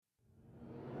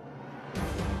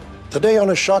Today on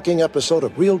a shocking episode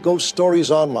of Real Ghost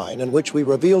Stories Online, in which we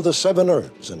reveal the 7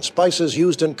 herbs and spices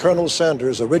used in Colonel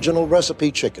Sanders' original recipe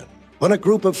chicken. When a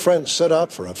group of friends set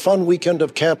out for a fun weekend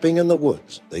of camping in the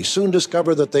woods, they soon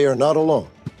discover that they are not alone.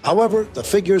 However, the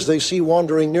figures they see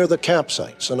wandering near the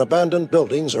campsites and abandoned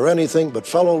buildings are anything but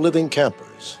fellow living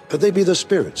campers. Could they be the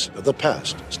spirits of the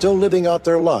past, still living out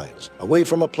their lives, away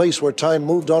from a place where time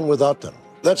moved on without them?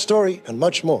 That story and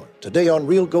much more, today on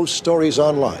Real Ghost Stories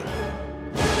Online.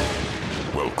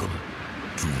 Welcome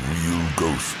to Real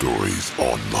Ghost Stories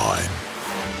Online.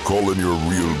 Call in your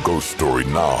real ghost story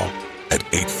now at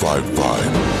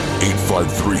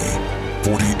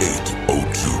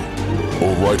 855-853-4802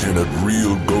 or write in at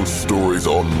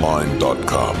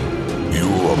realghoststoriesonline.com.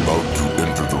 You're about to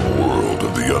enter the world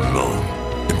of the unknown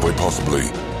and quite possibly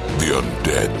the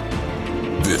undead.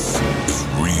 This is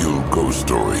Real Ghost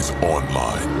Stories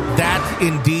Online. That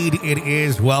indeed it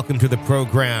is. Welcome to the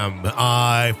program.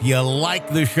 If you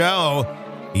like the show,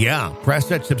 press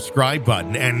that subscribe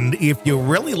button. And if you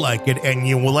really like it and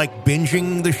you like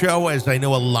binging the show, as I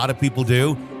know a lot of people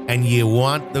do, and you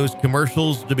want those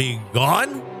commercials to be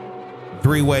gone,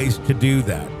 3 ways to do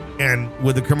that. And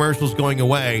with the commercials going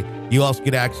away, you also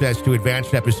get access to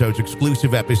advanced episodes,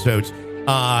 exclusive episodes,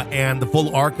 and the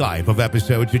full archive of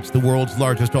episodes. It's the world's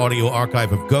largest audio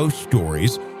archive of ghost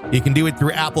stories. You can do it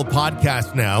through Apple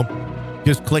Podcasts now.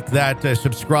 Just click that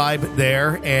subscribe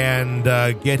there and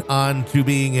get on to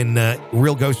being in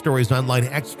Real Ghost Stories Online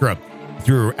Extra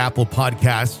through Apple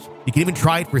Podcasts. You can even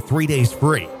try it for 3 days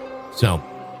free. So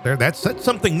that's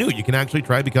something new. You can actually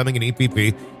try becoming an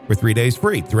EPP for 3 days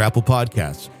free through Apple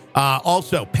Podcasts.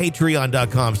 Also,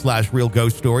 patreon.com/Real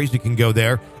Ghost Stories. You can go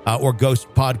there or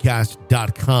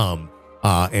ghostpodcast.com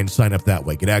and sign up that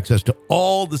way. Get access to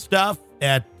all the stuff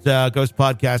at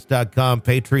ghostpodcast.com,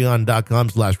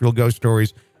 patreon.com/Real Ghost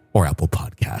Stories, or Apple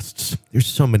Podcasts. There's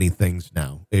so many things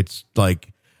now. It's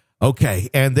like, okay.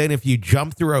 And then if you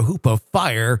jump through a hoop of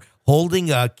fire holding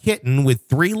a kitten with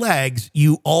 3 legs,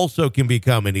 you also can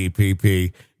become an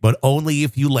EPP, but only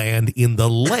if you land in the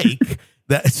lake.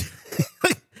 That's...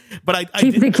 But I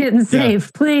keep the kitten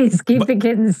safe, please. Keep the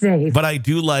kitten safe. But I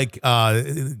do like,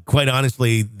 quite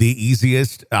honestly, the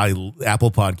easiest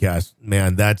Apple Podcast.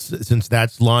 Man, since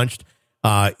that's launched,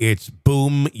 it's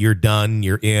boom, you're done,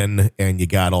 you're in, and you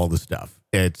got all the stuff.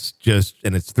 It's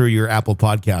through your Apple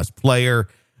Podcast player.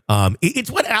 It's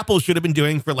what Apple should have been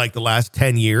doing for like the last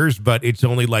 10 years, but it's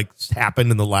only like happened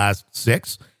in the last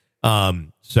 6.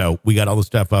 So we got all the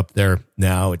stuff up there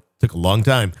now. It took a long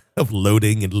time of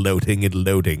loading,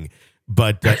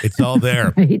 but it's all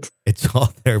there. Right. It's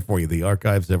all there for you. The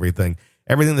archives, everything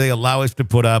they allow us to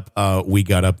put up, we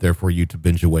got up there for you to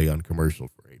binge away on commercial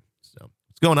free. So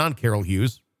what's going on, Carol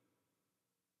Hughes?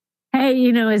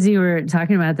 Hey, as you were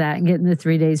talking about that and getting the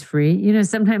 3 days free,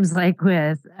 sometimes like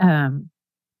with, try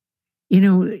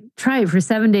it for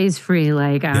 7 days free.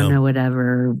 Like, I don't know,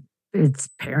 whatever. It's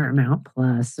Paramount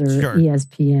Plus or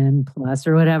ESPN Plus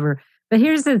or whatever. But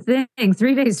here's the thing,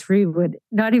 3 days free would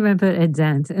not even put a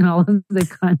dent in all of the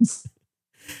content.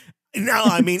 No,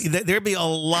 I mean, there'd be a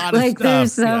lot of like stuff.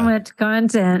 There's so much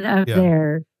content up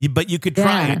there. But you could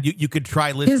try it. You could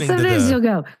try listening to sometimes you'll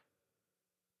go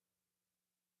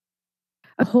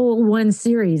a whole one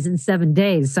series in 7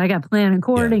 days. So I got planned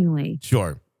accordingly. Yeah,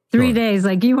 sure. 3 days,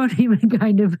 like you won't even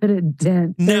kind of put a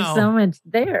dent. There's so much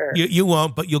there. You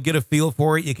won't, but you'll get a feel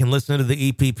for it. You can listen to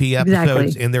the EPP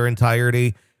episodes in their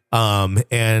entirety.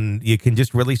 And you can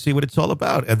just really see what it's all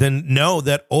about. And then know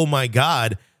that, oh my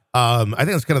God, I think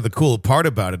that's kind of the cool part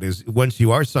about it is once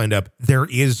you are signed up, there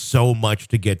is so much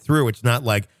to get through. It's not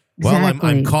like, well,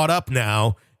 I'm caught up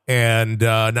now and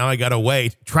now I got to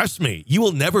wait. Trust me, you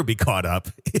will never be caught up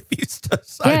if you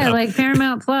sign up. Like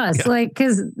Paramount Plus. Like,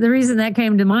 because the reason that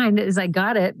came to mind is I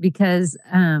got it because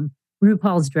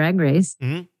RuPaul's Drag Race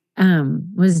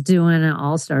was doing an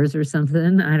All-Stars or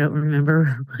something. I don't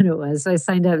remember what it was. So I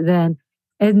signed up then.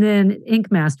 And then Ink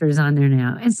Master's on there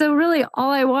now. And so really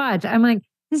all I watch, I'm like,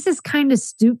 this is kind of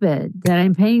stupid that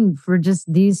I'm paying for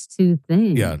just these 2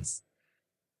 things. Yeah.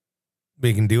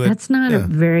 We can do it. That's not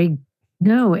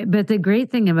no. But the great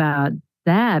thing about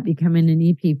that becoming an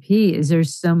EPP is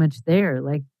there's so much there.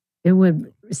 Like it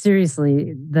would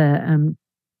seriously, the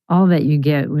all that you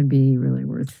get would be really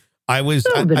worth I was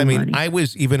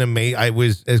even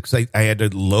amazed. Because I had to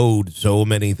load so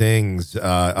many things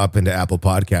up into Apple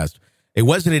Podcast. It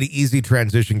wasn't an easy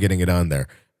transition getting it on there.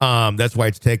 That's why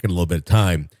it's taken a little bit of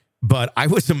time. But I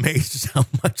was amazed how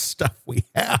much stuff we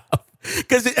have.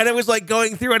 And I was like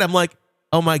going through it. I'm like,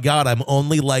 oh my God, I'm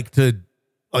only like to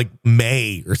like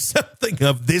May or something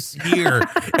of this year.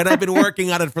 And I've been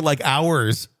working on it for like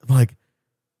hours. I'm like,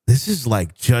 this is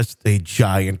like just a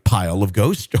giant pile of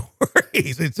ghost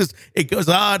stories. It goes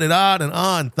on and on and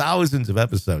on, thousands of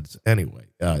episodes. Anyway,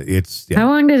 How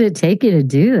long did it take you to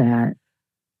do that?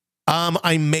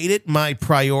 I made it my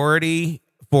priority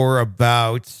for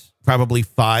about probably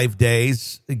 5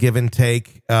 days, give and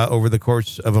take, over the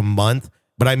course of a month.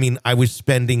 But I mean, I was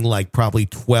spending like probably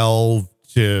 12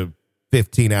 to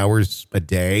 15 hours a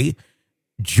day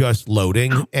just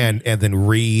loading and then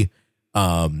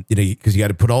because you got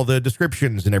to put all the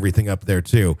descriptions and everything up there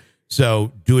too.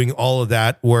 So doing all of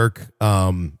that work.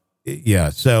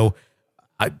 So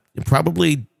I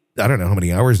don't know how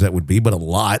many hours that would be, but a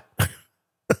lot.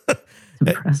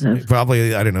 Impressive.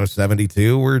 Probably, I don't know,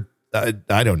 72 or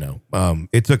I don't know.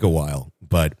 It took a while,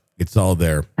 but it's all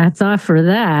there. Hats off for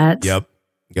that. Yep.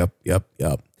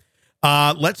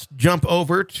 Let's jump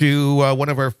over to one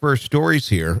of our first stories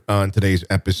here on today's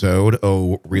episode.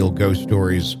 Real Ghost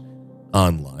Stories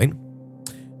Online.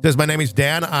 It says, my name is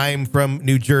Dan. I'm from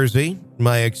New Jersey.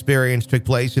 My experience took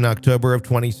place in October of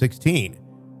 2016,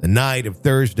 the night of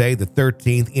Thursday the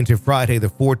 13th into Friday the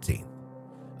 14th.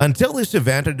 Until this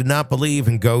event, I did not believe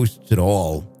in ghosts at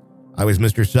all. I was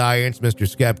Mr. Science, Mr.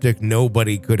 Skeptic.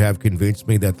 Nobody could have convinced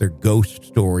me that their ghost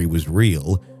story was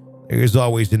real. There's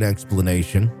always an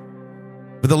explanation.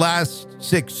 For the last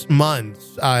 6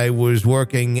 months, I was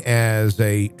working as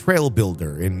a trail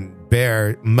builder in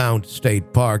Bear Mount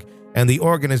State Park, and the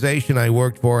organization I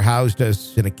worked for housed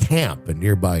us in a camp in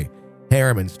nearby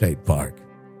Harriman State Park.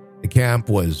 The camp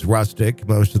was rustic.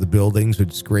 Most of the buildings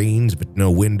had screens but no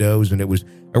windows, and it was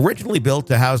originally built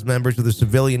to house members of the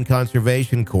Civilian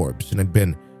Conservation Corps and had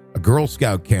been a Girl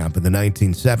Scout camp in the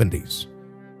 1970s.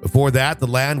 Before that, the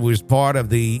land was part of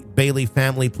the Bailey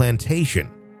family plantation.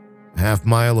 A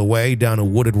half-mile away down a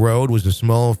wooded road was a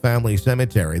small family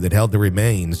cemetery that held the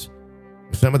remains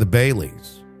of some of the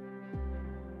Baileys.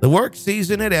 The work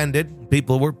season had ended.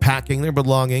 People were packing their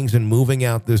belongings and moving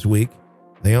out this week.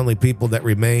 The only people that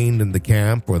remained in the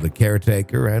camp were the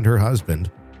caretaker and her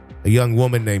husband, a young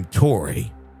woman named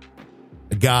Tori,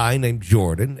 a guy named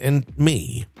Jordan, and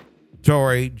me.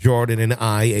 Tori, Jordan, and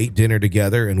I ate dinner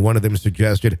together, and one of them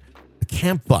suggested a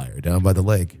campfire down by the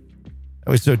lake.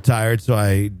 I was so tired, so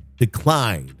I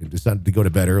declined and decided to go to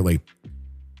bed early.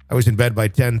 I was in bed by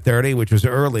 10:30, which was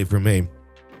early for me,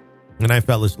 and I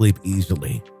fell asleep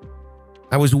easily.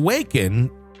 I was wakened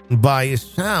by a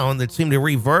sound that seemed to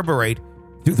reverberate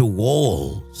through the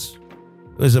walls.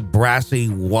 It was a brassy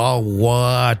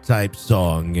wah-wah type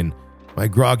song. In my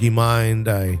groggy mind,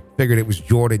 I figured it was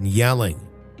Jordan yelling.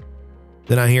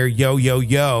 Then I hear yo, yo,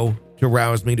 yo to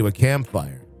rouse me to a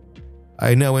campfire. I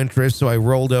had no interest, so I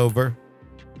rolled over,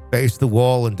 faced the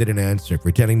wall, and didn't answer,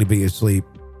 pretending to be asleep.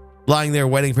 Lying there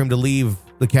waiting for him to leave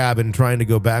the cabin, trying to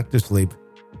go back to sleep,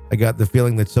 I got the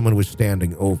feeling that someone was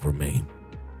standing over me.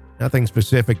 Nothing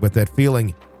specific, but that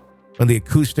feeling when the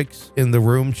acoustics in the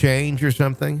room change or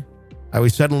something. I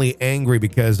was suddenly angry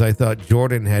because I thought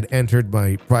Jordan had entered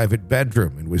my private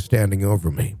bedroom and was standing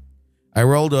over me. I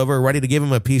rolled over, ready to give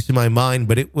him a piece of my mind,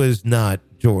 but it was not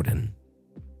Jordan.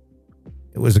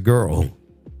 It was a girl,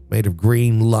 made of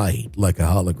green light like a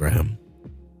hologram.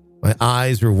 My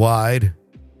eyes were wide.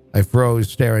 I froze,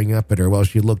 staring up at her while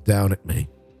she looked down at me.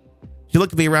 She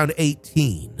looked to be around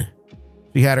 18.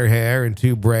 She had her hair in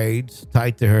 2 braids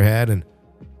tight to her head and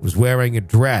was wearing a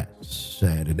dress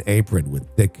and an apron with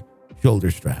thick shoulder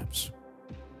straps.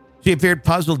 She appeared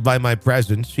puzzled by my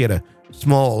presence. She had a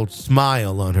small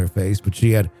smile on her face, but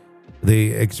she had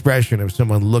the expression of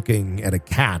someone looking at a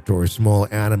cat or a small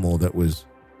animal that was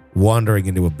wandering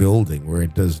into a building where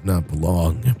it does not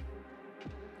belong.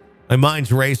 My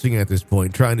mind's racing at this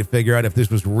point, trying to figure out if this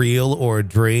was real or a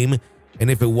dream, and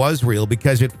if it was real,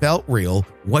 because it felt real,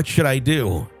 what should I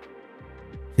do?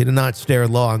 She did not stare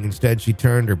long. Instead, she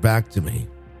turned her back to me.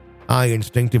 I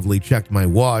instinctively checked my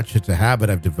watch. It's a habit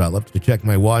I've developed to check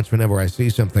my watch whenever I see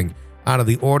something out of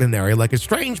the ordinary, like a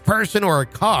strange person or a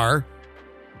car.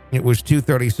 It was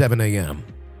 2:37 a.m.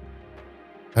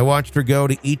 I watched her go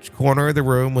to each corner of the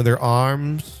room with her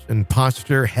arms and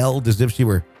posture held as if she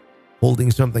were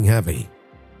holding something heavy.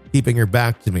 Keeping her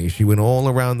back to me, she went all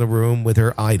around the room with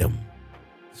her item,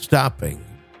 stopping,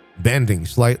 bending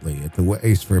slightly at the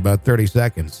waist for about 30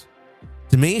 seconds.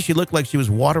 To me, she looked like she was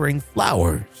watering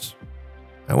flowers.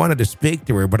 I wanted to speak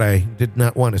to her, but I did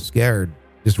not want to scare or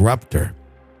disrupt her.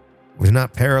 I was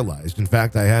not paralyzed. In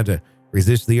fact, I had to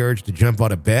resist the urge to jump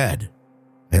out of bed.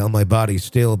 I held my body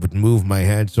still, but moved my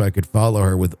head so I could follow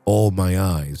her with all my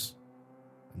eyes.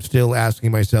 I'm still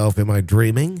asking myself, am I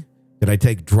dreaming? Did I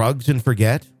take drugs and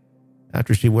forget?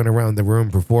 After she went around the room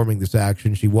performing this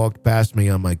action, she walked past me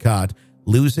on my cot,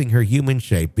 losing her human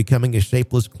shape, becoming a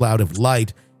shapeless cloud of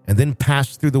light, and then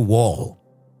passed through the wall.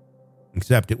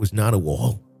 Except it was not a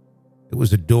wall. It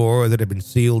was a door that had been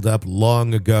sealed up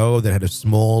long ago that had a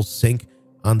small sink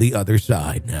on the other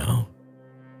side now.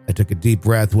 I took a deep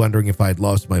breath, wondering if I had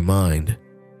lost my mind.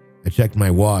 I checked my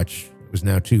watch. It was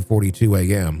now 2:42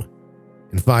 a.m.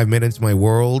 In 5 minutes, my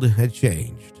world had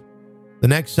changed. The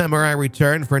next summer, I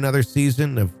returned for another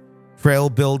season of trail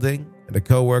building, and a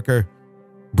coworker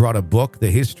brought a book, The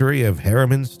History of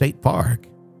Harriman State Park.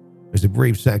 There's a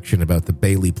brief section about the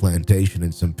Bailey Plantation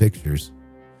and some pictures.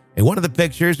 In one of the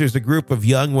pictures, there's a group of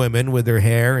young women with their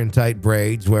hair in tight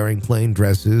braids, wearing plain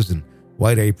dresses and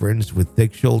white aprons with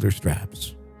thick shoulder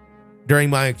straps. During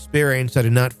my experience, I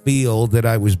did not feel that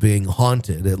I was being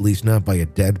haunted, at least not by a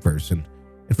dead person.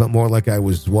 It felt more like I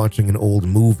was watching an old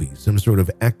movie, some sort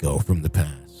of echo from the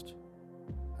past.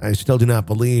 I still do not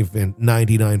believe in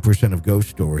 99% of ghost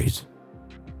stories,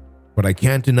 but I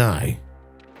can't deny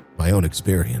my own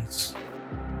experience.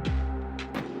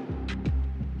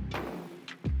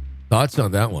 Thoughts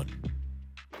on that one?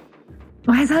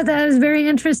 Well, I thought that was very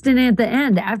interesting at the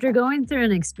end. After going through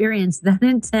an experience that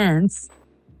intense,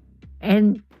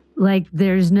 and like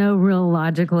there's no real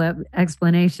logical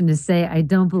explanation to say I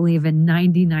don't believe in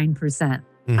 99%.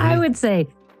 Mm-hmm. I would say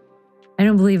I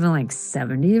don't believe in like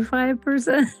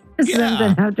 75%.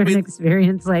 Something after an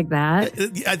experience like that.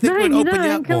 I think it would open you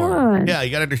up more. On. Yeah, you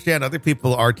got to understand other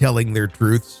people are telling their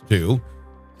truths too.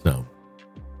 So.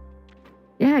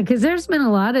 Yeah, because there's been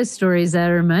a lot of stories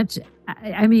that are much,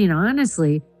 I mean,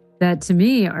 honestly, that to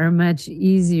me are much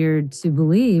easier to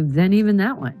believe than even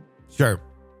that one. Sure.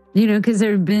 You know, because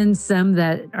there have been some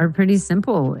that are pretty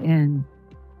simple. And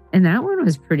that one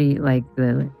was pretty like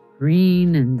the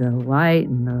green and the light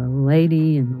and the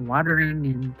lady and the watering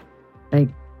and like,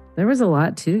 there was a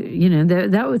lot too, you know,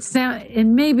 that would sound,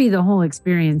 and maybe the whole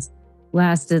experience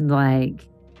lasted like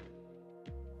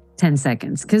 10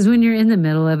 seconds. Because when you're in the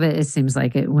middle of it, it seems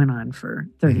like it went on for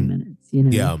 30 minutes, you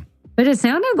know? Yeah. But it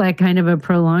sounded like kind of a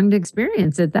prolonged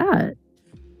experience at that.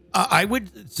 I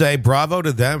would say bravo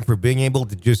to them for being able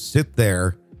to just sit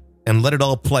there and let it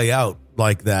all play out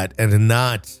like that and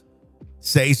not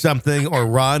say something or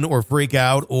run or freak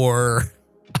out or...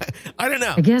 I don't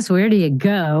know. I guess where do you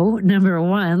go? Number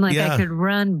one, like I could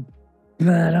run,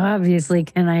 but obviously,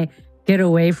 can I get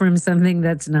away from something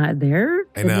that's not there?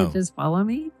 I know. Does it just follow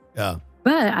me? Yeah.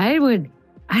 But I don't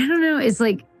know. It's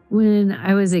like when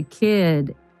I was a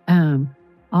kid,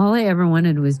 all I ever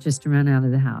wanted was just to run out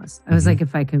of the house. I was like,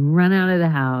 if I could run out of the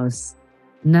house,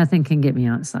 nothing can get me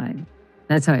outside.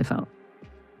 That's how I felt.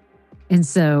 And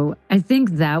so I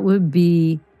think that would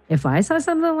be, if I saw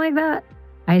something like that,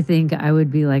 I think I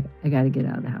would be like, I got to get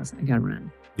out of the house. I got to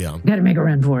run. Yeah. Got to make a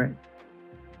run for it.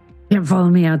 Can't follow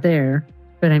me out there.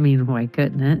 But I mean, why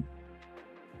couldn't it?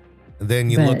 And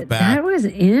then you look back. That was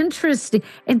interesting.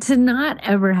 And to not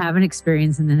ever have an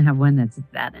experience and then have one that's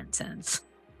that intense.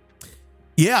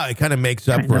 Yeah, it kind of makes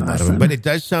up for a lot of it. But it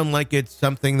does sound like it's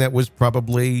something that was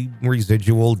probably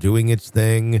residual, doing its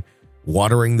thing,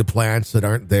 watering the plants that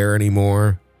aren't there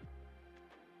anymore.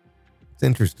 It's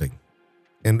interesting.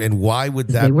 And why would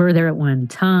that... They were there at one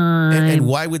time. And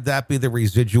why would that be the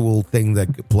residual thing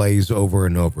that plays over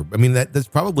and over? I mean, that's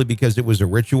probably because it was a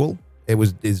ritual.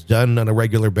 It's done on a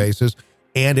regular basis.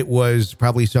 And it was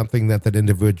probably something that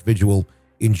individual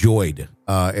enjoyed.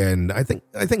 And I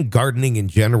think gardening in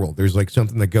general, there's like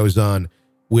something that goes on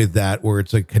with that where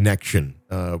it's a connection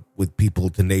with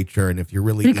people to nature. And if you're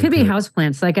really... It could be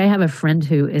houseplants. Like I have a friend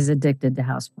who is addicted to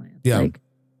houseplants. Yeah. Like,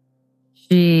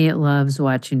 she loves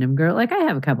watching them grow. Like I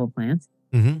have a couple plants.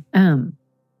 Mm-hmm. And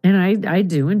I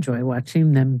do enjoy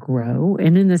watching them grow.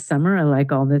 And in the summer, I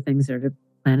like all the things that are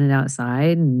planted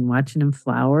outside and watching them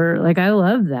flower. Like I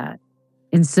love that.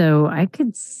 And so I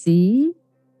could see,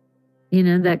 you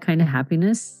know, that kind of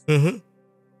happiness. Mm-hmm.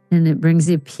 And it brings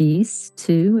you peace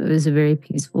too. It was a very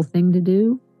peaceful thing to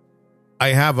do. I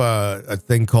have a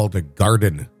thing called a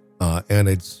garden. And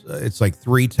it's like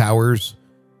 3 towers.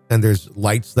 And there's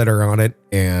lights that are on it,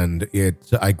 and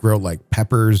I grow like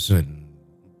peppers and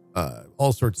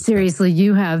all sorts of Seriously,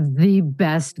 you have the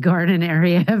best garden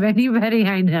area of anybody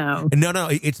I know. No,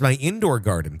 it's my indoor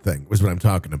garden thing was what I'm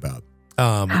talking about.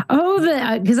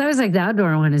 Because I was like, the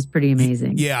outdoor one is pretty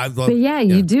amazing. Yeah.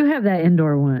 You do have that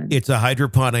indoor one. It's a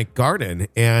hydroponic garden,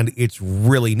 and it's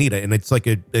really neat. And it's like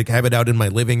I have it out in my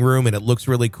living room, and it looks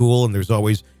really cool, and there's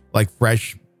always like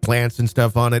fresh plants and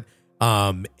stuff on it.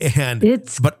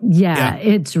 It's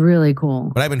really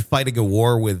cool. But I've been fighting a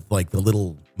war with like the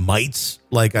little mites.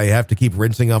 Like I have to keep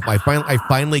rinsing off. I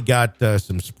finally got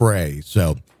some spray.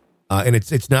 So, and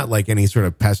it's not like any sort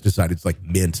of pesticide. It's like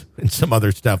mint and some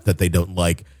other stuff that they don't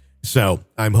like. So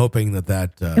I'm hoping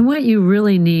that. And what you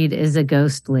really need is a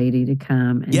ghost lady to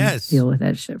come and deal with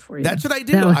that shit for you. That's what I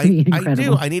do. That would be I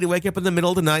incredible. do. I need to wake up in the middle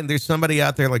of the night and there's somebody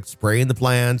out there like spraying the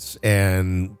plants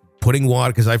and putting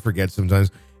water because I forget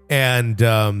sometimes. And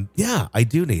I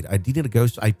do need a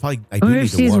ghost. I do or need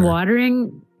if to she's water.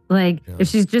 watering, if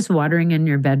she's just watering in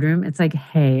your bedroom, it's like,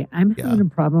 hey, I'm having a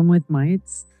problem with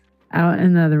mites out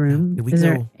in the other room. Is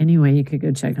there any way you could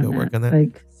go check on that? Work on that?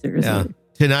 Like, seriously. Yeah.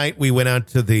 Tonight we went out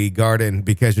to the garden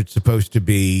because it's supposed to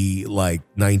be like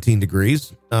 19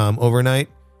 degrees overnight.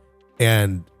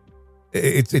 And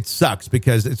it sucks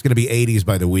because it's going to be 80s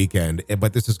by the weekend.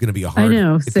 But this is going to be a hard. I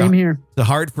know, same here. It's a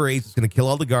hard freeze. It's going to kill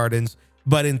all the gardens.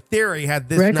 But in theory, had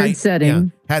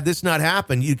this not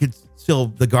happened, you could still,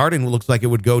 the garden looks like it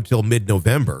would go till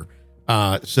mid-November.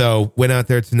 So went out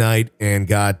there tonight and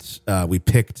we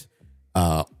picked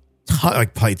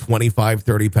probably 25,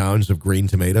 30 pounds of green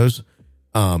tomatoes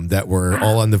that were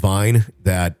all on the vine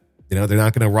that, they're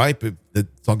not going to ripe.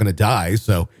 It's all going to die.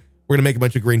 So we're going to make a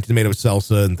bunch of green tomato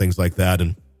salsa and things like that.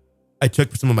 And I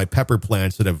took some of my pepper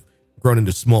plants that have grown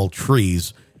into small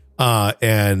trees.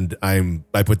 And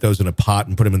I put those in a pot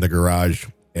and put them in the garage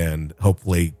and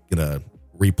hopefully gonna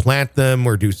replant them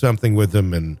or do something with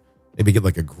them and maybe get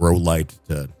like a grow light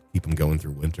to keep them going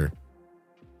through winter.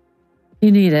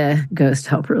 You need a ghost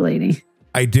helper lady.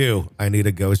 I do. I need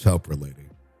a ghost helper lady.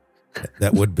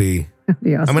 That would be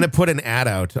awesome. I'm going to put an ad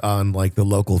out on like the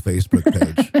local Facebook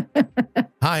page.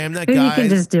 Hi, I'm that guy. You can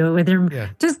just do it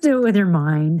with your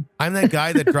mind. I'm that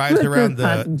guy that drives around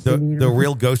the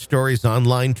Real Ghost Stories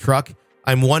online truck.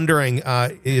 I'm wondering,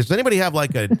 does anybody have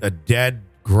like a dead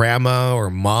grandma or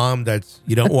mom that's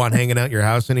you don't want hanging out your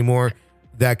house anymore?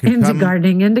 That could into come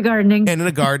gardening, and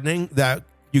in gardening that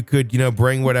you could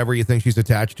bring whatever you think she's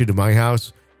attached to my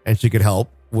house, and she could help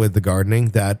with the gardening.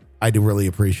 That I do really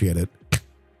appreciate it.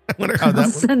 I wonder how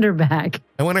that send her back.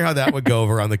 I wonder how that would go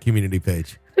over on the community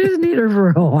page. I just need her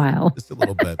for a while. Just a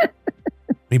little bit.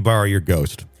 Let me borrow your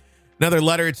ghost. Another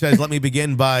letter, it says, let me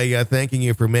begin by thanking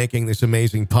you for making this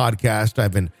amazing podcast.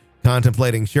 I've been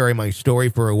contemplating sharing my story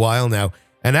for a while now.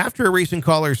 And after a recent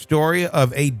caller's story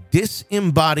of a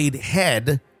disembodied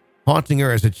head haunting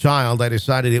her as a child, I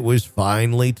decided it was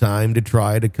finally time to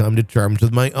try to come to terms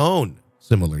with my own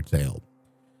similar tale.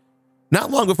 Not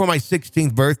long before my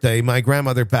 16th birthday, my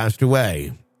grandmother passed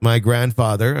away. My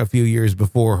grandfather, a few years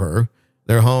before her.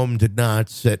 Their home did not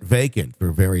sit vacant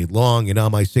for very long, and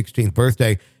on my 16th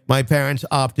birthday, my parents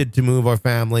opted to move our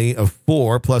family of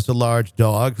 4 plus a large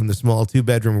dog from the small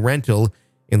 2-bedroom rental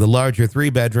in the larger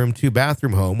 3-bedroom,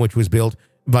 2-bathroom home, which was built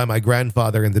by my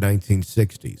grandfather in the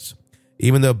 1960s.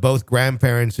 Even though both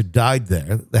grandparents had died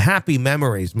there, the happy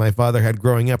memories my father had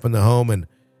growing up in the home and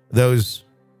those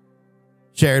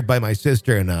shared by my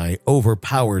sister and I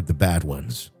overpowered the bad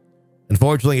ones.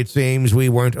 Unfortunately, it seems we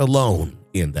weren't alone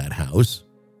in that house.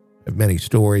 I have many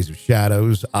stories of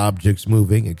shadows, objects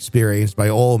moving, experienced by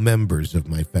all members of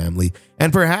my family,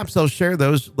 and perhaps I'll share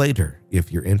those later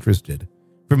if you're interested.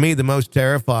 For me, the most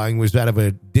terrifying was that of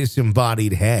a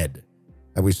disembodied head.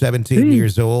 I was 17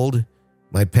 years old.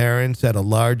 My parents had a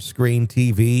large screen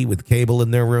TV with cable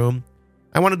in their room.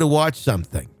 I wanted to watch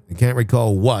something. I can't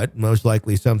recall what, most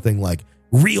likely something like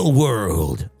Real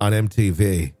World on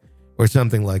MTV or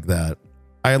something like that.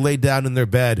 I laid down in their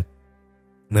bed,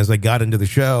 and as I got into the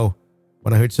show,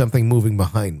 when I heard something moving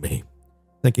behind me,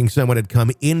 thinking someone had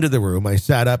come into the room, I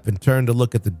sat up and turned to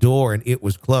look at the door, and it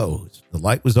was closed. The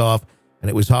light was off, and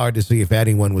it was hard to see if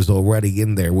anyone was already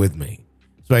in there with me.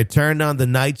 So I turned on the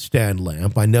nightstand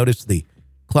lamp. I noticed the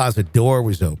closet door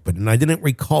was open, and I didn't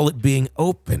recall it being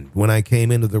opened when I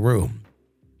came into the room.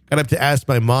 Got up to ask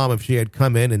my mom if she had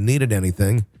come in and needed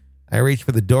anything. I reached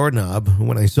for the doorknob, and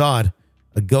when I saw it,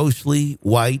 a ghostly,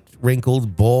 white,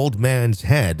 wrinkled, bald man's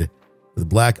head with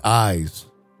black eyes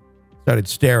started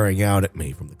staring out at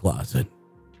me from the closet.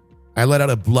 I let out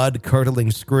a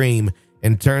blood-curdling scream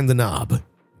and turned the knob. It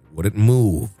wouldn't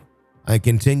move. I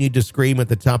continued to scream at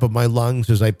the top of my lungs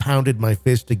as I pounded my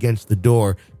fist against the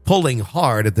door, pulling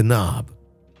hard at the knob.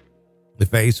 The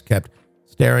face kept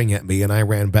staring at me, and I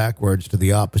ran backwards to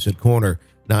the opposite corner,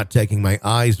 not taking my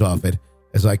eyes off it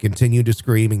as I continued to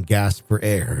scream and gasp for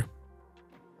air.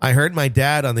 I heard my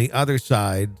dad on the other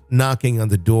side knocking on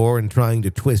the door and trying to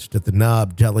twist at the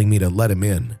knob, telling me to let him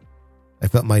in. I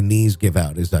felt my knees give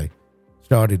out as I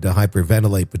started to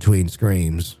hyperventilate between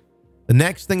screams. The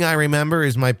next thing I remember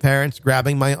is my parents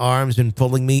grabbing my arms and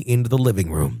pulling me into the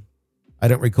living room. I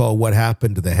don't recall what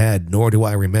happened to the head, nor do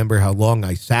I remember how long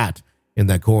I sat in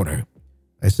that corner.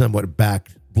 I somewhat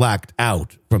blacked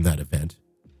out from that event.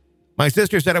 My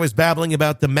sister said I was babbling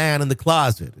about the man in the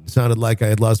closet. It sounded like I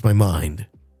had lost my mind.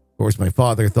 course, my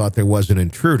father thought there was an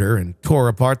intruder and tore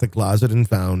apart the closet and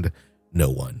found no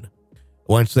one.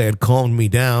 Once they had calmed me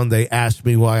down, they asked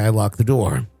me why I locked the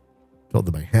door. Told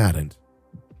them I hadn't,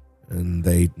 and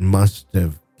they must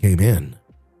have came in.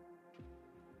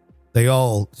 They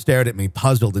all stared at me,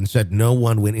 puzzled, and said no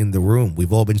one went in the room.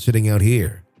 We've all been sitting out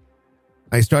here.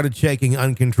 I started shaking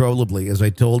uncontrollably as I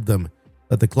told them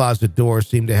that the closet door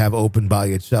seemed to have opened by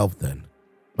itself then.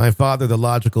 My father, the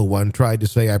logical one, tried to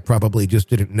say I probably just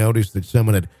didn't notice that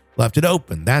someone had left it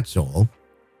open, that's all.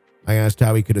 I asked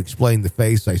how he could explain the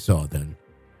face I saw then.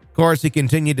 Of course, he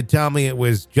continued to tell me it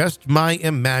was just my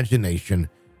imagination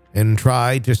and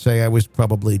tried to say I was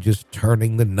probably just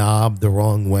turning the knob the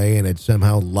wrong way and had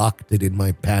somehow locked it in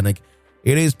my panic.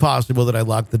 It is possible that I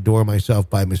locked the door myself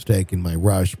by mistake in my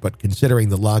rush, but considering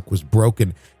the lock was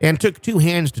broken and took 2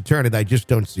 hands to turn it, I just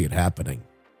don't see it happening.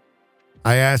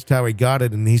 I asked how he got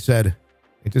it, and he said,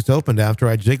 it just opened after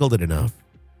I jiggled it enough.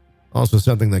 Also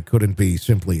something that couldn't be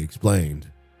simply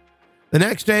explained. The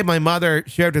next day, my mother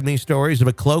shared with me stories of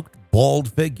a cloaked, bald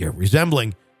figure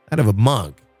resembling that of a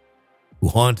monk who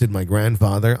haunted my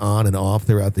grandfather on and off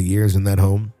throughout the years in that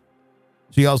home.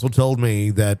 She also told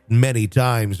me that many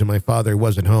times when my father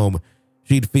wasn't home,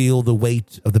 she'd feel the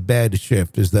weight of the bed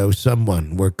shift as though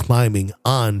someone were climbing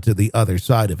onto the other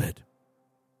side of it.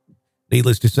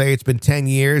 Needless to say, it's been 10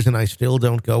 years and I still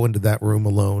don't go into that room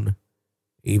alone.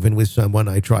 Even with someone,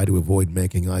 I try to avoid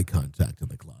making eye contact in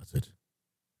the closet.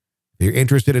 If you're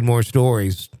interested in more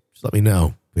stories, just let me know.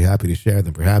 I'll be happy to share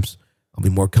them. Perhaps I'll be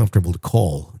more comfortable to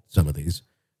call some of these.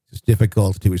 It's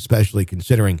difficult to, especially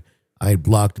considering I had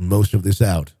blocked most of this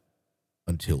out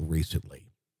until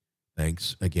recently.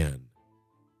 Thanks again.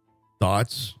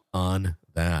 Thoughts on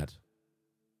that?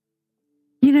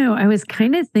 You know, I was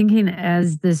kind of thinking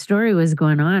as the story was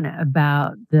going on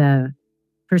about the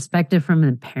perspective from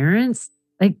the parents,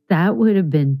 like that would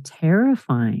have been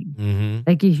terrifying. Mm-hmm.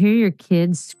 Like you hear your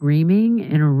kids screaming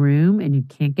in a room and you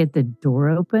can't get the door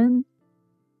open.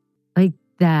 Like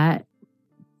that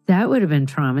would have been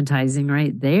traumatizing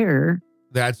right there.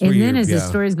 That's and then as the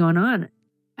story's going on,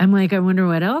 I'm like, I wonder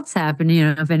what else happened. You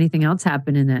know, if anything else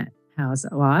happened in that house.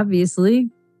 Well, obviously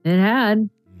it had.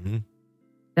 Mm-hmm.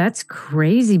 That's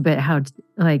crazy, but how,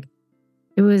 like,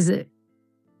 it was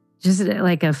just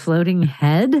like a floating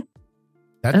head.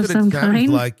 That's what it sounds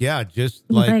kind? Like. Yeah, just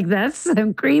like that's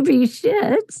some creepy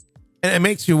shit. And it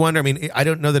makes you wonder. I mean, I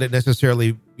don't know that it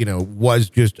necessarily, was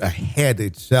just a head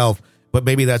itself, but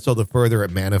maybe that's all the further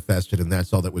it manifested, and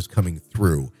that's all that was coming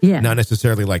through. Yeah, not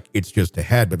necessarily like it's just a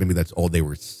head, but maybe that's all they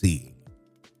were seeing.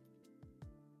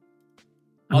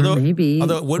 Although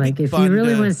it would like be if fun you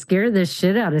really want to scare the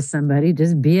shit out of somebody,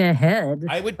 just be a head.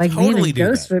 I would like totally do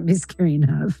ghost that. Would be scary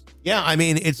enough. Yeah, I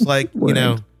mean, it's like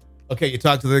okay, you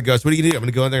talk to the ghost. What do you do? I'm going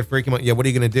to go in there and freak him out. Yeah, what are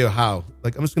you going to do? How?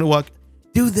 Like, I'm just going to walk.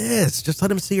 Do this. Just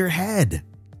let him see your head.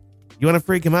 You want to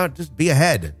freak him out? Just be a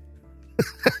head.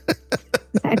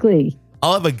 Exactly.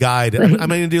 I'll have a guide. I'm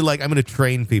going to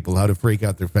train people how to freak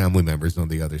out their family members on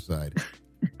the other side.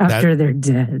 After they're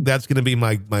dead. That's going to be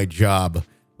my job.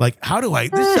 Like,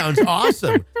 this sounds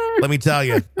awesome. Let me tell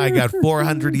you, I got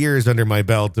 400 years under my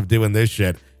belt of doing this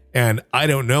shit. And I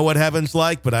don't know what heaven's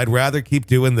like, but I'd rather keep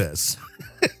doing this.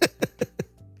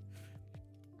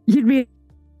 You'd be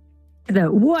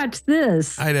watch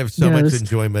this. I'd have so much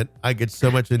enjoyment. I get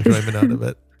so much enjoyment out of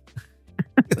it.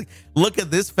 Look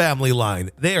at this family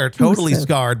line. They are totally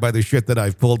scarred by the shit that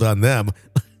I've pulled on them.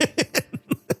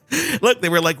 Look, they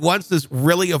were like once this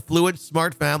really affluent,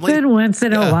 smart family. Then once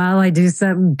in a while, I do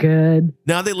something good.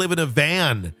 Now they live in a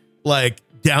van, like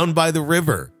down by the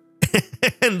river.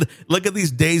 And look at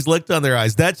these dazed look on their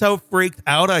eyes. How freaked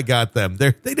out I got them.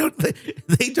 They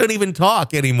don't even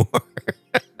talk anymore.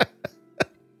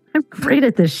 I'm great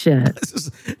at this shit.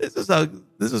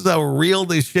 This is how real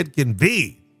this shit can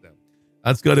be.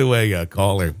 Let's go to a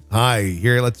caller. Hi,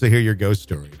 let's hear your ghost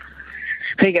story.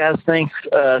 Hey guys, thanks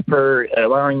for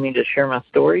allowing me to share my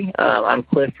story. I'm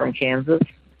Cliff from Kansas.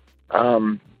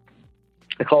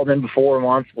 I called in before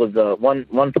once. Was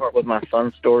one part was my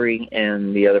son's story,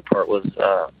 and the other part was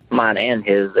mine and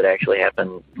his that actually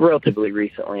happened relatively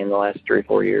recently in the last 3 or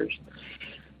 4 years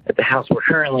at the house we're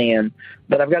currently in.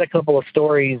 But I've got a couple of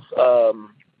stories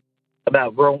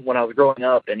about when I was growing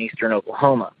up in eastern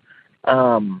Oklahoma.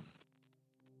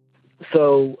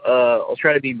 So I'll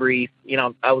try to be brief.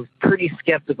 I was pretty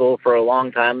skeptical for a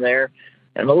long time there,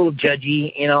 and a little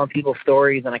judgy, on people's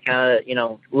stories, and I kind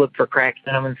of, look for cracks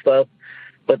in them and stuff.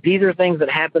 But these are things that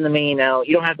happen to me. Now,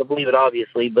 you don't have to believe it,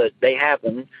 obviously, but they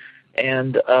happen.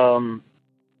 And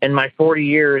in my 40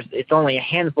 years, it's only a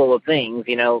handful of things.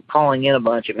 Calling in a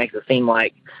bunch, it makes it seem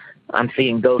like I'm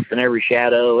seeing ghosts in every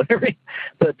shadow.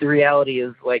 But the reality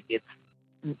is, like, it's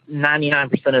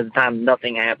 99% of the time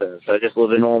nothing happens. So I just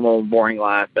live a normal, boring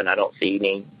life, and I don't see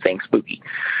anything spooky.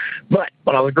 But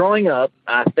when I was growing up,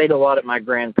 I stayed a lot at my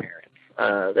grandparents.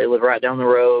 They lived right down the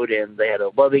road, and they had a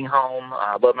loving home.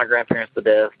 I loved my grandparents to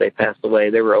death. They passed away.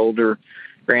 They were older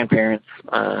grandparents,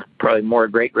 probably more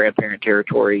great-grandparent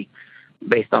territory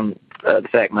based on the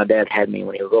fact my dad had me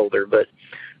when he was older. But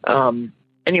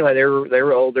anyway, they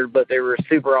were older, but they were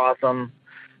super awesome.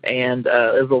 And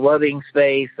it was a loving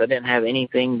space. I didn't have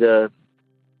anything to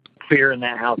fear in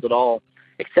that house at all,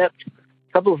 except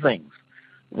a couple of things.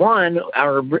 One, I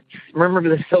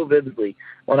remember this so vividly.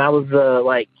 When I was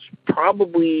like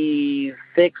probably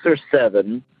 6 or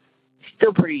 7,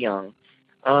 still pretty young,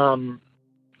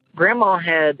 Grandma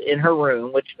had in her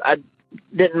room, which I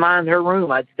didn't mind her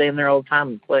room. I'd stay in there all the time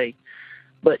and play.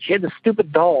 But she had this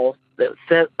stupid doll that was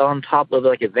set on top of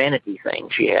like a vanity thing.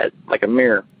 She had like a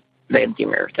mirror, vanity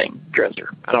mirror thing,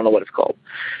 dresser. I don't know what it's called.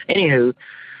 Anywho,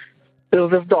 there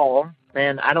was this doll,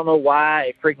 and I don't know why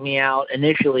it freaked me out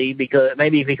initially, because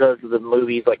of the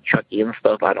movies like Chucky and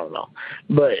stuff. I don't know.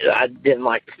 But I didn't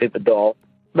like the stupid doll.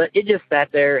 But it just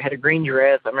sat there, had a green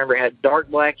dress. I remember it had dark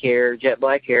black hair, jet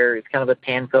black hair. It's kind of a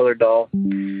tan-colored doll,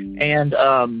 and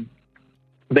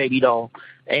baby doll.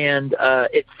 And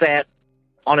it sat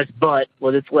on its butt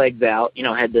with its legs out. You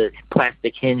know, had the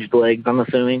plastic hinged legs, I'm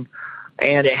assuming.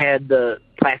 And it had the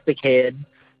plastic head,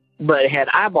 but it had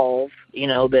eyeballs, you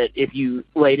know, that if you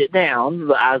laid it down,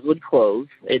 the eyes would close.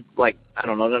 It's like, I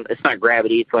don't know, it's not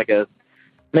gravity. It's like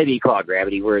maybe you call it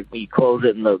gravity, where you close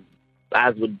it and the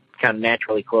eyes would kind of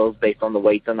naturally close based on the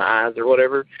weights in the eyes or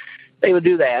whatever. They would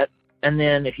do that. And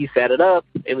then if you sat it up,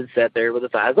 it would sit there with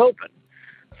its eyes open.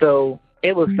 So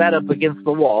it was sat up against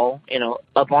the wall, you know,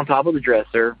 up on top of the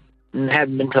dresser, and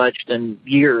hadn't been touched in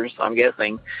years, I'm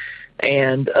guessing.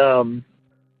 And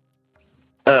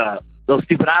those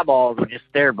stupid eyeballs would just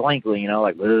stare blankly, you know,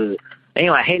 like, ugh.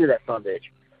 Anyway, I hated that son of a bitch.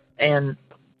 And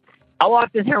I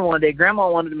walked in here one day. Grandma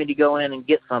wanted me to go in and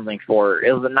get something for her.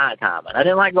 It was at nighttime, and I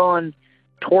didn't like going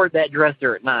toward that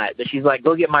dresser at night. But she's like,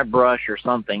 go get my brush or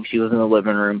something. She was in the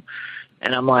living room.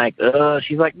 And I'm like,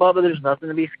 she's like, Bubba, there's nothing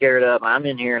to be scared of. I'm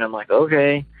in here. And I'm like,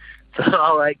 okay. So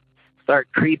I like start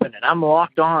creeping, and I'm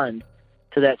locked on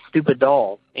to that stupid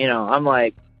doll. You know, I'm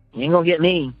like, you ain't gonna get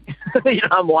me. You know,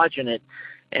 I'm watching it,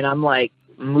 and I'm like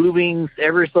moving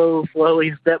ever so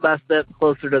slowly, step by step,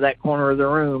 closer to that corner of the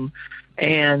room,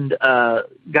 and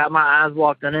got my eyes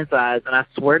locked on its eyes. And I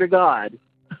swear to God,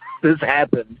 this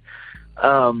happened.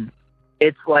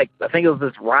 It's like, I think it was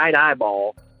this right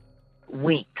eyeball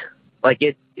winked, like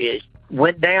it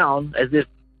went down as if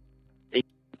it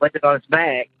landed on its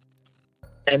back,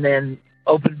 and then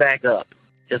opened back up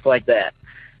just like that.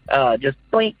 Just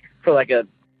blink for like a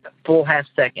full half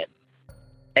second,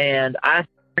 and I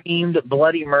screamed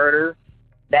bloody murder.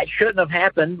 That shouldn't have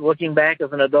happened. Looking back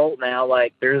as an adult now,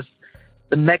 like, the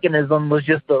mechanism was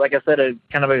just like I said, a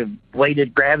kind of a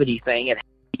weighted gravity thing. It had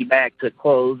to be back to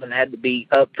close and had to be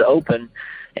up to open,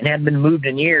 and hadn't been moved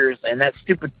in years. And that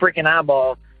stupid freaking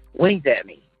eyeball winked at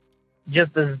me,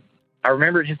 just as I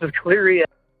remember, just as clearly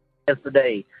as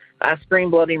today. I screamed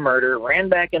bloody murder, ran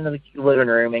back into the living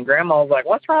room, and Grandma was like,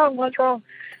 what's wrong? What's wrong?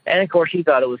 And, of course, she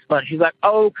thought it was fun. She's like,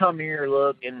 oh, come here,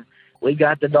 look. And we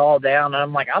got the doll down. And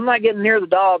I'm like, I'm not getting near the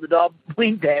doll. The doll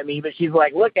blinked at me, but she's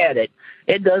like, look at it.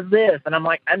 It does this. And I'm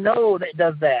like, I know that it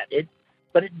does that.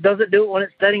 But it doesn't do it when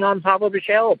it's sitting on top of the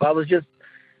shelf. I was just,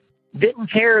 didn't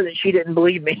care that she didn't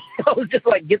believe me. I was just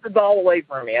like, get the doll away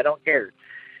from me. I don't care.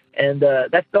 And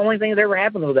that's the only thing that ever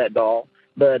happened with that doll.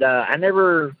 But I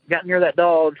never got near that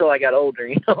doll until I got older.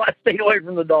 You know, I stayed away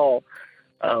from the doll.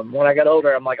 When I got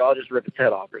older, I'm like, I'll just rip its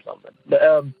head off or something. But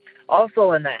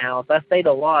also in that house, I stayed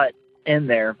a lot in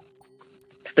there.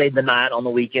 Stayed the night on the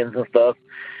weekends and stuff.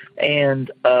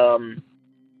 And I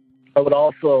would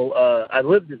also, I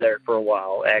lived there for a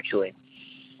while, actually.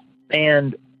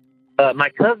 And my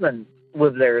cousin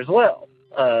lived there as well,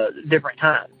 different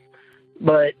times.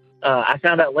 But I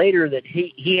found out later that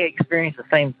he experienced the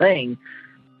same thing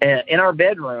in our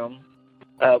bedroom.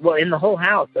 Well, in the whole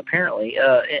house, apparently.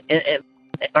 In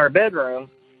our bedroom,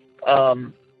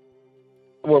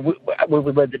 where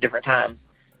we lived at different times,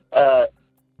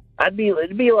 it'd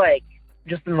be like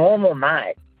just a normal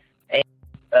night, and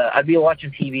I'd be watching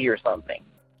TV or something,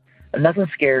 and nothing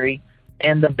scary,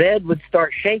 and the bed would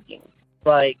start shaking,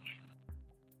 like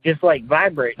just like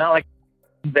vibrate, not like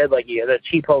bed like you at a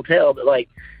cheap hotel, but like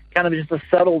kind of just a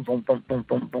subtle boom, boom, boom,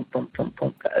 boom, boom, boom, boom,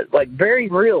 boom, like very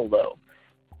real though.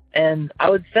 And I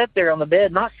would sit there on the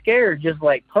bed, not scared, just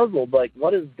like puzzled, like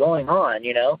what is going on,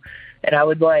 you know? And I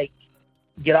would like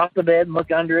get off the bed and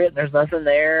look under it, and there's nothing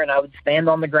there. And I would stand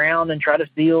on the ground and try to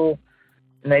feel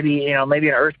maybe an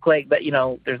earthquake, but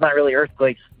there's not really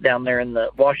earthquakes down there in the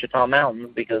Ouachita Mountains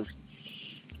because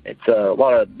it's a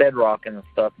lot of bedrock and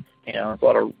stuff. It's a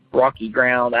lot of rocky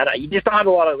ground. You just don't have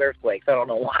a lot of earthquakes. I don't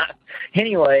know why.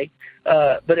 Anyway,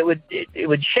 but it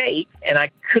would shake, and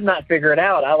I could not figure it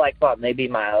out. I thought maybe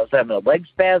I was having a leg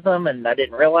spasm, and I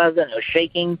didn't realize it. And it was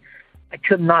shaking. I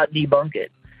could not debunk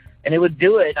it, and it would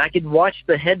do it. I could watch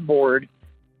the headboard,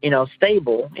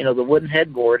 stable, the wooden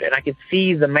headboard, and I could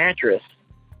see the mattress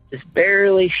just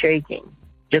barely shaking,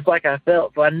 just like I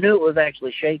felt. So I knew it was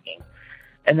actually shaking.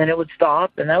 And then it would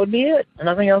stop, and that would be it. And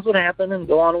nothing else would happen, and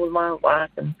go on with my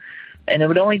life. And it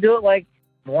would only do it like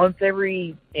once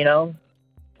every,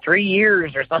 3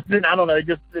 years or something. I don't know,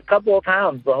 just a couple of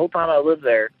times. The whole time I lived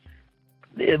there,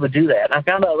 it would do that. And I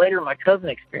found out later my cousin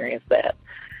experienced that.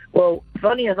 Well,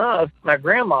 funny enough, my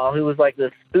grandma, who was like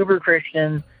this uber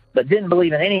Christian, but didn't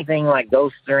believe in anything like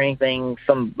ghosts or anything,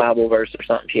 some Bible verse or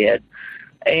something she had.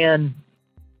 And,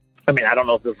 I mean, I don't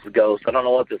know if this was a ghost. I don't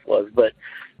know what this was, but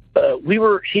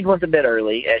she'd went to bed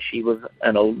early, as she was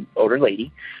an older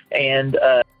lady, and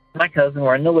my cousin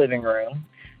were in the living room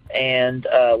and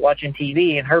watching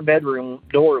TV, and her bedroom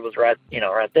door was right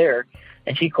there,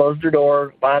 and she closed her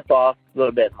door, lights off, go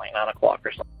to bed at like 9 o'clock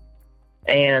or something.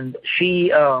 And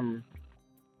she,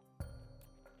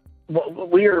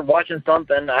 we were watching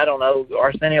something, I don't know,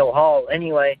 Arsenio Hall.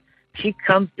 Anyway, she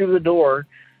comes through the door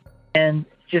and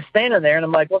just standing there, and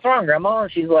I'm like, "What's wrong, Grandma?"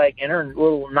 And she's like, in her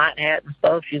little night hat and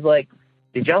stuff, she's like,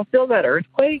 "Did y'all feel that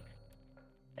earthquake?"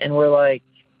 And we're like,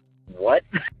 "What?"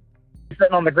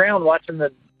 Sitting on the ground watching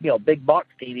the big box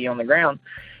TV on the ground,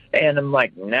 and I'm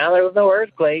like, "No, there was no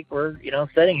earthquake. We're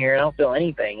sitting here, and I don't feel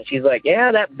anything." And she's like,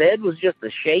 "Yeah, that bed was just a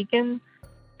shaking."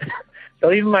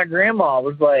 So even my grandma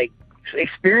was like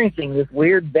experiencing this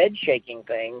weird bed shaking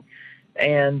thing,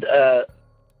 and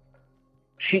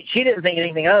She didn't think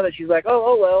anything of it. She's like,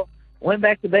 oh well, went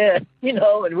back to bed,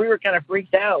 and we were kind of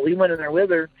freaked out. We went in there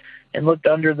with her and looked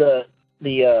under the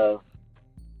bed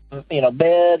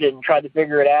and tried to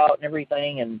figure it out and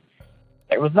everything, and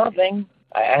there was nothing.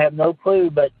 I have no clue,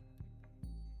 but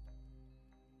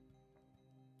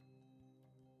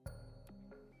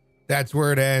that's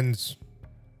where it ends.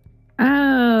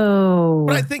 Oh,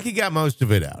 but I think he got most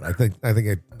of it out. I think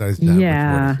there's not much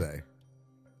more to say.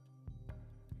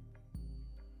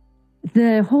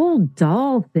 The whole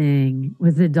doll thing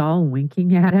with the doll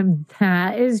winking at him,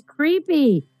 that is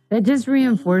creepy. That just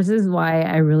reinforces why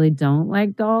I really don't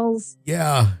like dolls.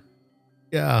 Yeah.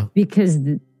 Because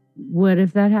what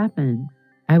if that happened?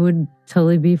 I would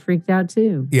totally be freaked out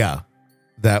too. Yeah.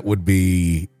 That would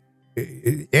be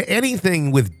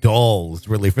anything with dolls,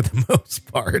 really, for the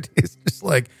most part. It's just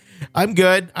like, I'm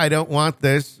good. I don't want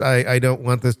this. I don't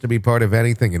want this to be part of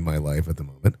anything in my life at the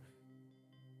moment.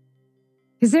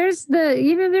 Because there's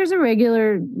a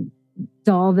regular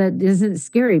doll that isn't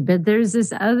scary, but there's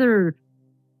this other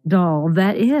doll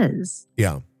that is.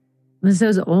 Yeah. It's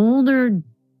those older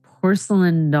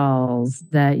porcelain dolls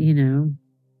that,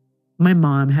 my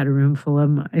mom had a room full of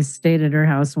them. I stayed at her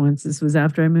house once. This was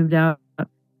after I moved out.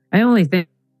 I only think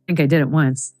I did it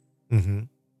once. Mm-hmm.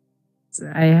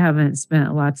 I haven't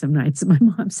spent lots of nights at my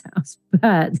mom's house,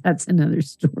 but that's another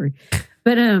story.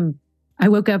 But I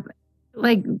woke up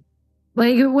like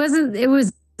it was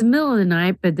the middle of the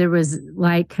night, but there was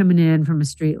light coming in from a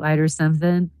street light or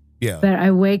something. Yeah. But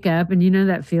I wake up, and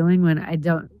that feeling when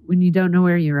you don't know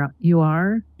where you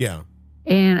are. Yeah.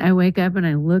 And I wake up and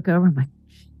I look over, I'm like,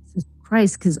 Jesus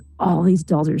Christ, because all these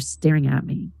dolls are staring at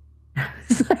me.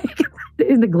 It's like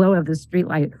in the glow of the street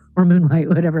light or moonlight,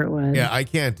 whatever it was. Yeah, I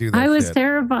can't do that. I was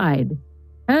terrified.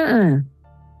 I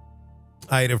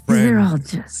had a friend. They're all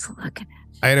just looking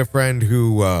at you. I had a friend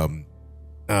who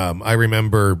I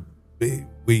remember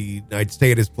I'd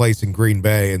stay at his place in Green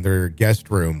Bay in their guest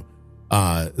room.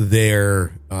 His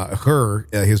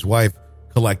wife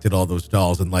collected all those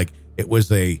dolls, and like it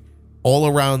was all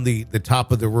around the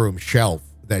top of the room shelf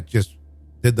that just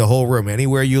did the whole room.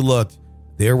 Anywhere you looked,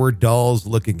 there were dolls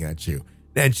looking at you.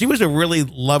 And she was a really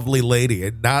lovely lady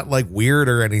and not like weird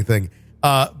or anything.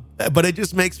 But it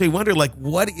just makes me wonder, like,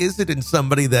 what is it in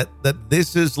somebody that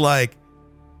this is like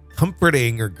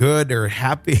comforting or good or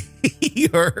happy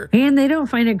or and they don't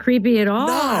find it creepy at all.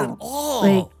 Not at all.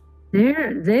 Like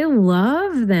they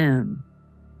love them.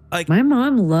 Like my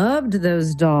mom loved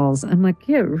those dolls. I'm like,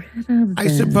 get rid of them. I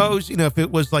suppose, if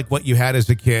it was like what you had as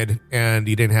a kid and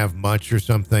you didn't have much or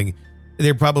something,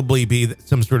 there'd probably be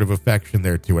some sort of affection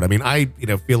there to it. I mean, I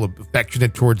feel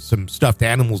affectionate towards some stuffed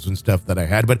animals and stuff that I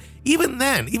had, but even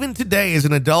then, even today as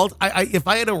an adult, if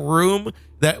I had a room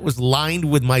that was lined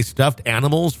with my stuffed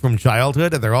animals from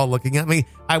childhood and they're all looking at me,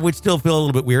 I would still feel a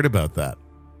little bit weird about that.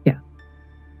 Yeah,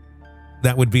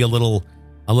 that would be a little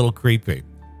creepy.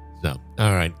 So,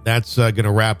 all right, that's going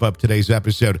to wrap up today's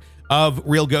episode of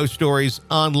Real Ghost Stories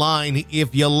Online.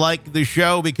 If you like the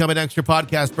show, become an extra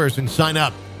podcast person. Sign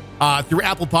up through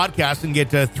Apple Podcasts and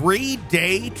get a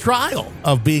 3-day trial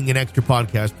of being an extra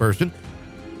podcast person.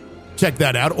 Check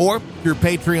that out. Or through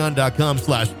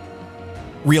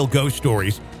patreon.com/Real Ghost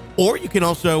Stories. Or you can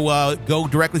also go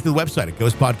directly to the website at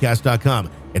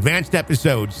ghostpodcast.com. Advanced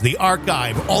episodes, the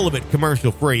archive, all of it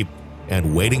commercial free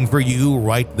and waiting for you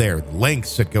right there. The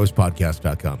links at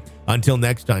ghostpodcast.com. Until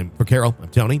next time, for Carol, I'm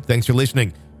Tony. Thanks for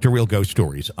listening to Real Ghost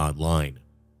Stories Online.